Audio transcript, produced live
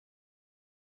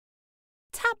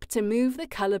Tap to move the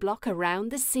colour block around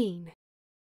the scene.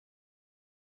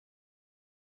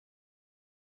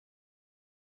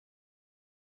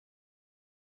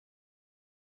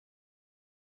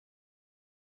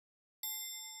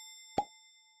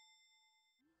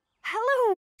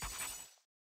 Hello!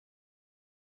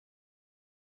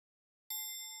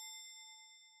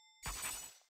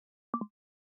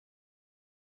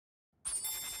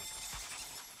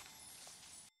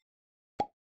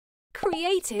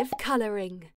 Creative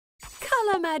colouring.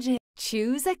 Colour magic.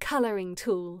 Choose a colouring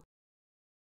tool.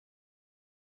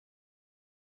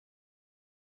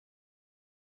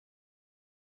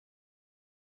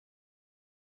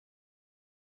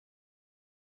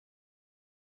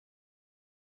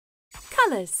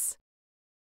 Colours.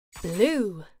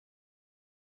 Blue.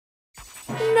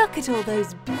 Look at all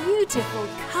those beautiful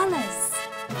colours.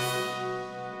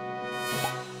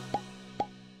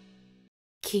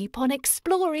 Keep on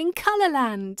exploring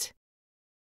Colourland.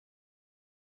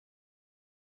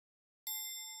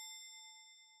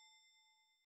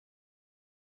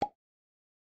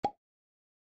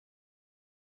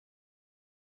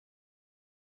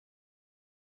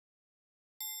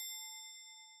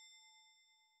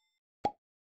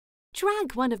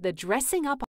 Drag one of the dressing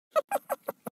up.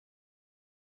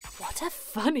 What a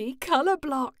funny colour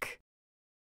block!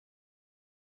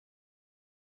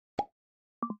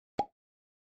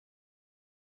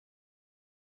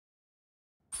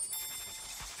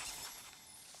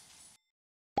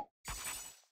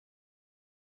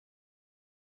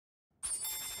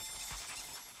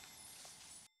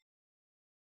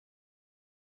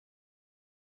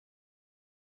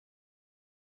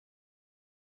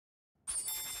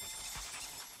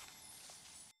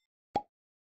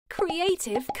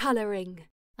 Creative colouring.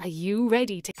 Are you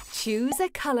ready to choose a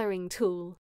colouring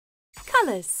tool?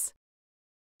 Colours.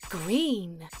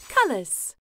 Green.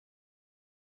 Colours.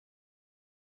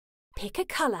 Pick a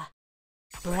colour.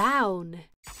 Brown.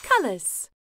 Colours.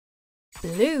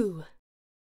 Blue.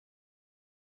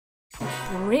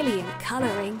 Brilliant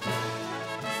colouring.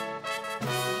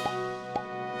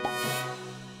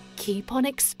 Keep on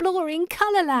exploring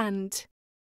Colourland.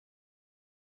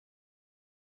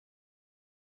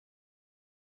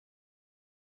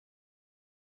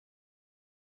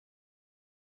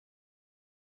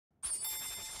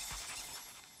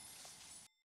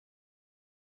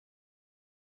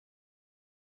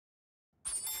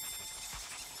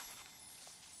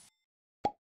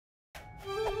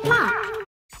 Black.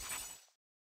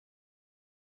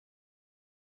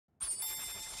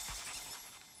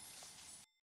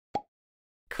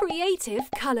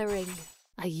 Creative colouring.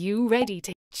 Are you ready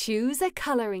to choose a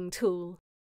colouring tool?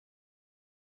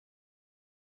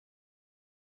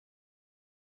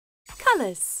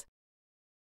 Colours.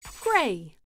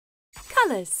 Grey.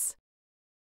 Colours.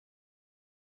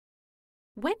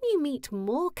 When you meet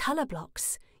more colour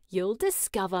blocks, you'll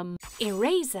discover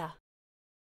eraser.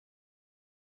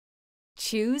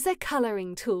 Choose a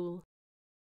colouring tool.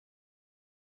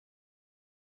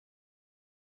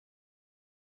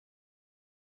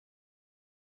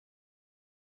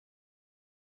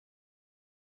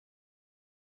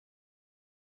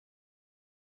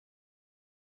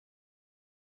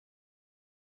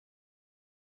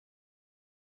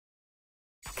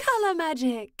 Colour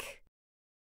magic!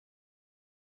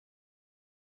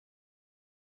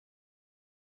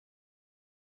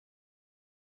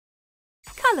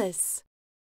 Colours.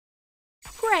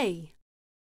 Grey.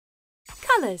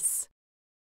 Colours.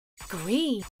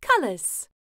 Green. Colours.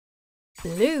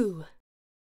 Blue.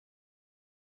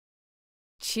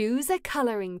 Choose a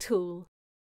colouring tool.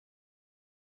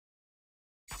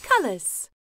 Colours.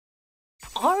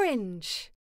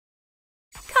 Orange.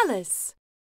 Colours.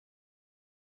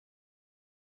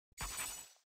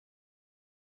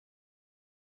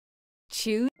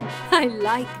 Choose. I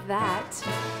like that.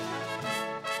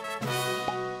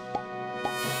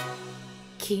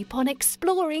 Keep on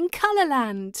exploring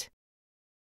Colourland.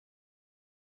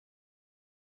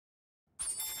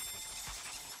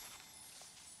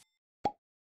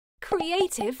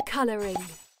 Creative colouring.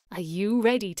 Are you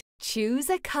ready to choose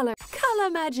a colour? Colour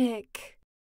magic.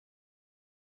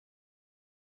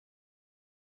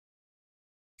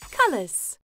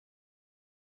 Colours.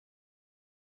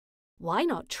 Why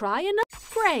not try another?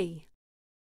 Grey.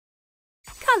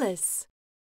 Colours.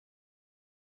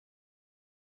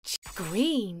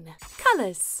 Green.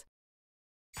 Colours.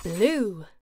 Blue.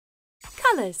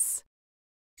 Colours.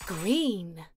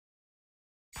 Green.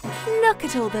 Look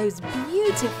at all those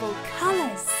beautiful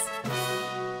colours.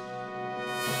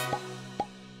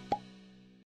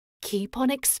 Keep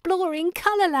on exploring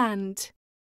Colourland.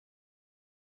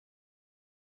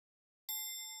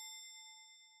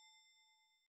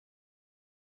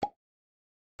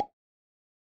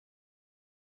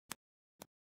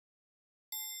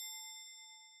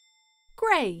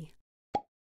 Grey.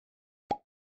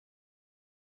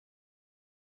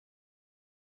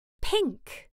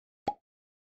 Pink.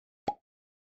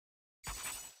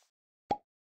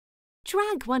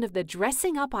 Drag one of the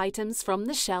dressing up items from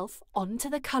the shelf onto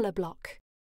the colour block.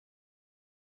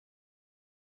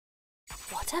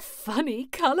 What a funny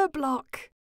colour block!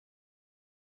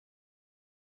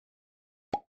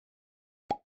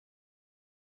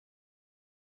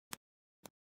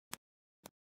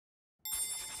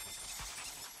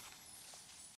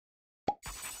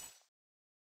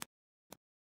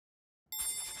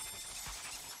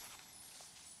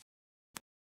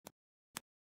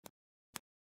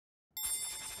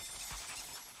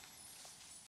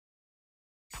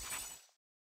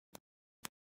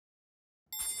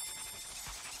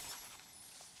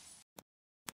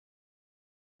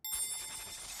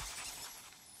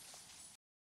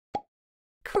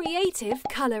 Creative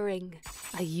colouring.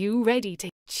 Are you ready to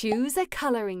choose a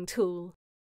colouring tool?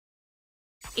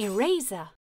 Eraser.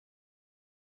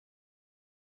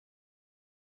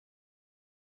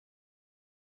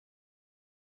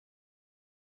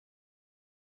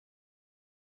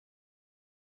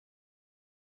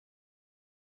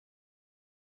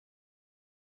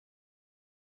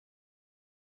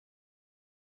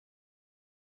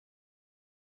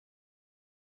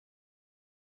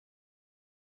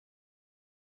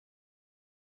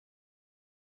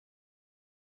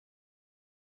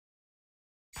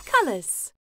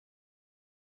 Colours.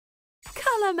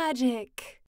 Colour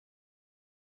magic.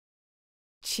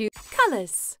 Choose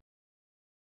colours.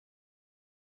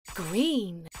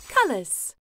 Green.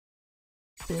 Colours.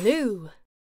 Blue.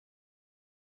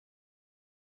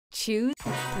 Choose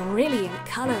brilliant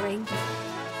colouring.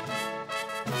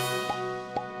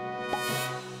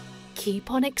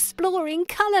 Keep on exploring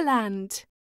Colourland.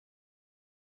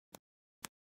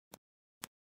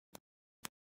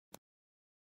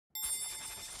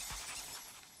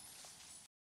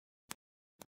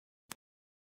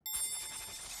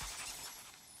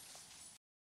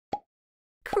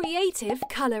 Creative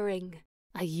colouring.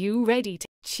 Are you ready to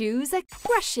choose a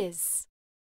brushes?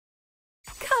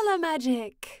 Colour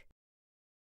magic.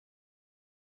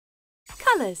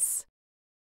 Colours.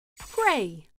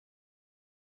 Grey.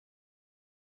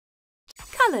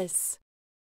 Colours.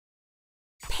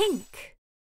 Pink.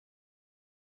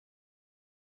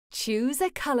 Choose a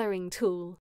colouring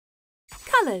tool.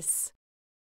 Colours.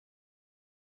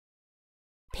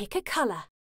 Pick a colour.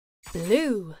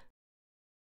 Blue.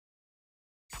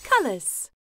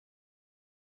 Colours.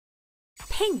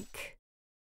 Pink.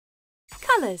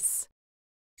 Colours.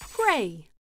 Grey.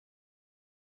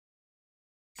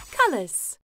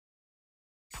 Colours.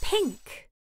 Pink.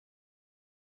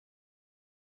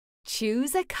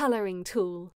 Choose a colouring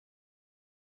tool.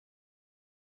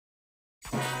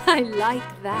 I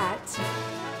like that.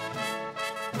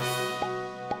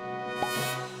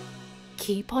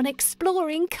 Keep on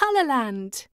exploring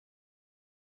Colourland.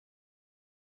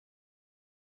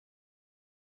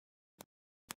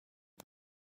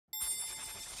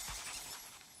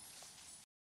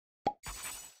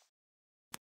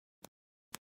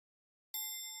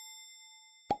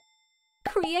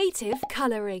 Creative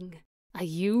colouring. Are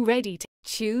you ready to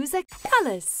choose a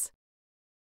colours?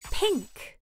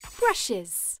 Pink.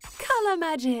 Brushes. Colour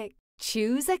magic.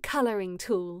 Choose a colouring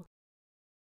tool.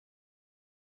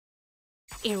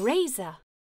 Eraser.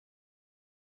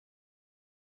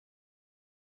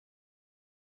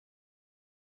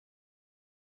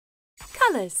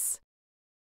 Colours.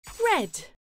 Red.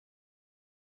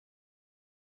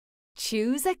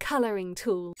 Choose a colouring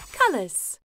tool.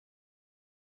 Colours.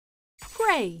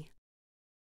 Grey.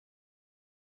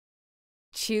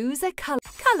 Choose a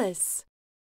colours.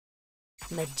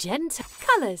 Magenta.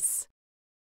 Colours.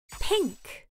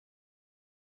 Pink.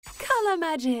 Colour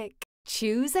magic.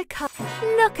 Choose a colour.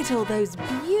 Look at all those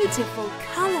beautiful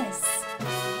colours.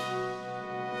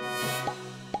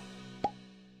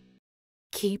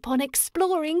 Keep on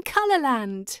exploring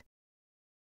Colourland.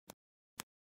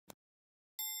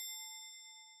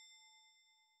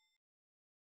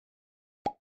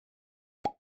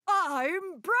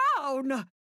 I'm Brown.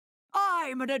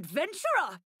 I'm an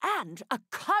adventurer and a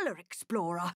colour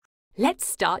explorer. Let's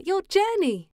start your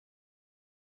journey.